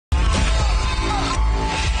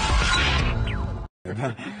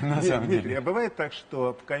на самом Дмитрий, деле. а бывает так,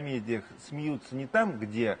 что в комедиях смеются не там,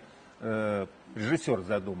 где режиссер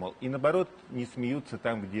задумал, и наоборот не смеются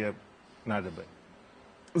там, где надо бы?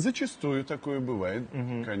 Зачастую такое бывает,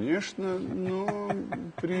 конечно, но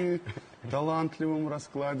при талантливом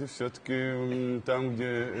раскладе все-таки там,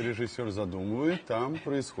 где режиссер задумывает, там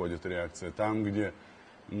происходит реакция. Там, где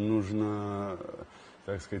нужна,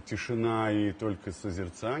 так сказать, тишина и только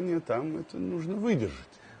созерцание, там это нужно выдержать.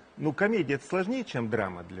 Ну, комедия это сложнее, чем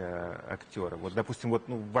драма для актера. Вот, допустим, вот,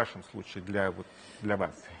 ну, в вашем случае, для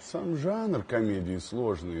вас. Сам жанр комедии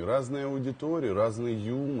сложный. Разная аудитория, разный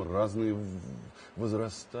юмор, разные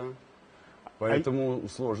возраста. Поэтому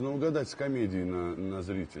сложно угадать с комедией на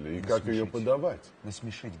зрителя. И как ее подавать.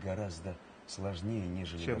 Насмешить гораздо сложнее,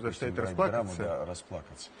 нежели, чем допустим, заставить брать драму, расплакаться? да,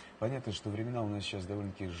 расплакаться. Понятно, что времена у нас сейчас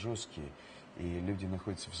довольно-таки жесткие, и люди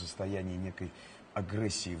находятся в состоянии некой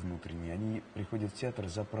агрессии внутренней. Они приходят в театр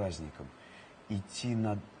за праздником. Идти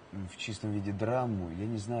в чистом виде драму, я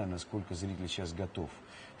не знаю, насколько зритель сейчас готов.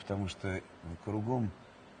 Потому что кругом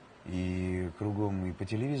и по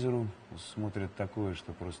телевизору смотрят такое,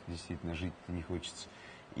 что просто действительно жить не хочется.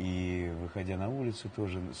 И выходя на улицу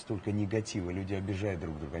тоже столько негатива. Люди обижают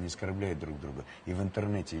друг друга, они оскорбляют друг друга. И в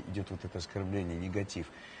интернете идет вот это оскорбление, негатив.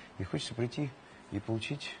 И хочется прийти и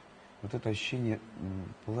получить вот это ощущение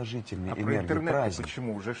положительной энергии, про интернет праздника.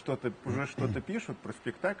 Почему? Уже что-то пишут про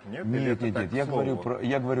спектакль? Нет? Нет. Я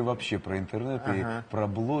говорю вообще про интернет, и про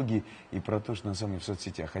блоги, и про то, что на самом деле в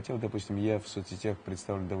соцсетях. Хотя, вот, допустим, я в соцсетях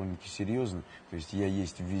представлен довольно-таки серьезно. То есть я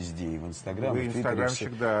есть везде, и в Инстаграм, и в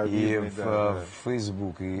Твиттере, и в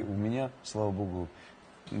Фейсбук. И у меня, слава богу,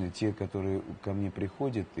 те, которые ко мне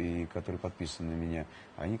приходят и которые подписаны на меня,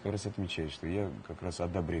 они как раз отмечают, что я как раз о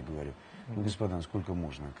добре говорю. Ну, господа, сколько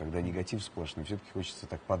можно, когда негатив сплошной, все-таки хочется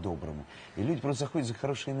так по-доброму. И люди просто заходят за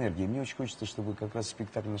хорошей энергией. Мне очень хочется, чтобы как раз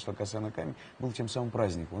спектакль «Нашла коса на камень» был тем самым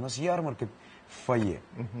праздником. У нас ярмарка в фойе.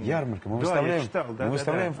 Ярмарка. Мы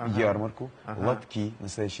выставляем ярмарку, лотки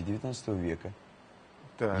настоящие 19 века.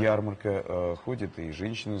 Так. Ярмарка, ходят и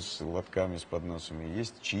женщины с лотками, с подносами,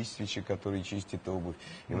 есть чистильщик, который чистит обувь.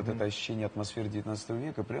 И вот это ощущение атмосферы 19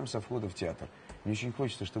 века прямо со входа в театр. Мне очень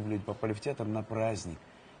хочется, чтобы люди попали в театр на праздник.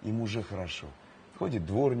 Им уже хорошо. Ходит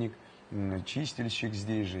дворник, чистильщик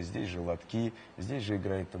здесь же лотки, здесь же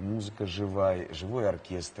играет музыка живой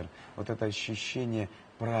оркестр. Вот это ощущение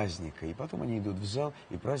праздника. И потом они идут в зал,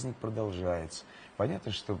 и праздник продолжается.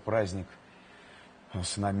 Понятно, что праздник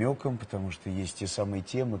с намеком, потому что есть те самые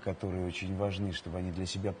темы, которые очень важны, чтобы они для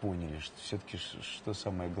себя поняли, что все-таки что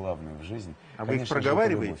самое главное в жизни. А вы их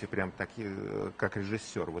проговариваете прям так, как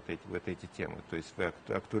режиссер, вот эти темы? То есть вы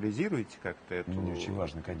актуализируете как-то эту... Мне очень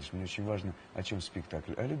важно, конечно, мне очень важно, о чем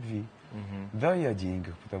спектакль. О любви. Да, и о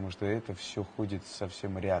деньгах, потому что это все ходит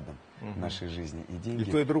совсем рядом в нашей жизни. И деньги,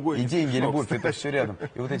 и то, и другое, и деньги, любовь, это все рядом.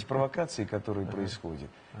 И вот эти провокации, которые происходят.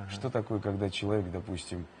 Что такое, когда человек,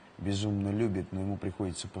 допустим, безумно любит, но ему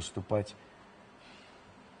приходится поступать,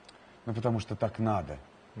 ну, потому что так надо.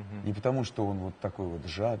 Не потому, что он вот такой вот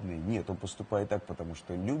жадный. Нет, он поступает так, потому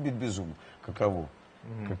что любит безумно. Каково?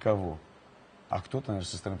 Каково? А кто-то, наверное,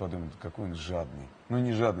 со стороны подумает, какой он жадный. Ну,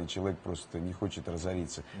 не жадный человек, просто не хочет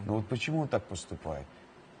разориться. Но вот почему он так поступает?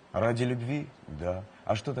 Ради любви? Да.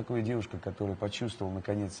 А что такое девушка, которая почувствовала,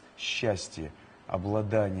 наконец, счастье,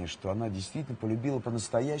 обладание, что она действительно полюбила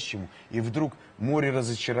по-настоящему, и вдруг море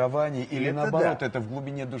разочарований, или это наоборот, это в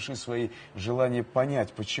глубине души своей желание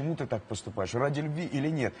понять, почему ты так поступаешь, ради любви или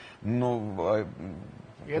нет. Но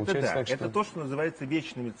это да, так, что... это то, что называется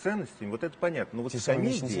вечными ценностями, вот это понятно. Но вот те самые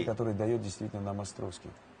вечности, которые дает действительно нам Островский.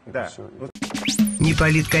 Да. Не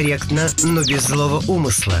политкорректно, но без злого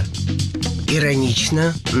умысла.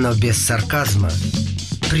 Иронично, но без сарказма.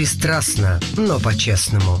 Пристрастно, но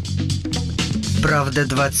по-честному.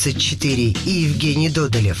 «Правда-24» и Евгений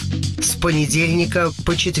Додолев. С понедельника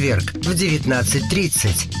по четверг в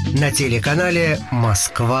 19:30 на телеканале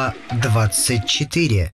 «Москва-24».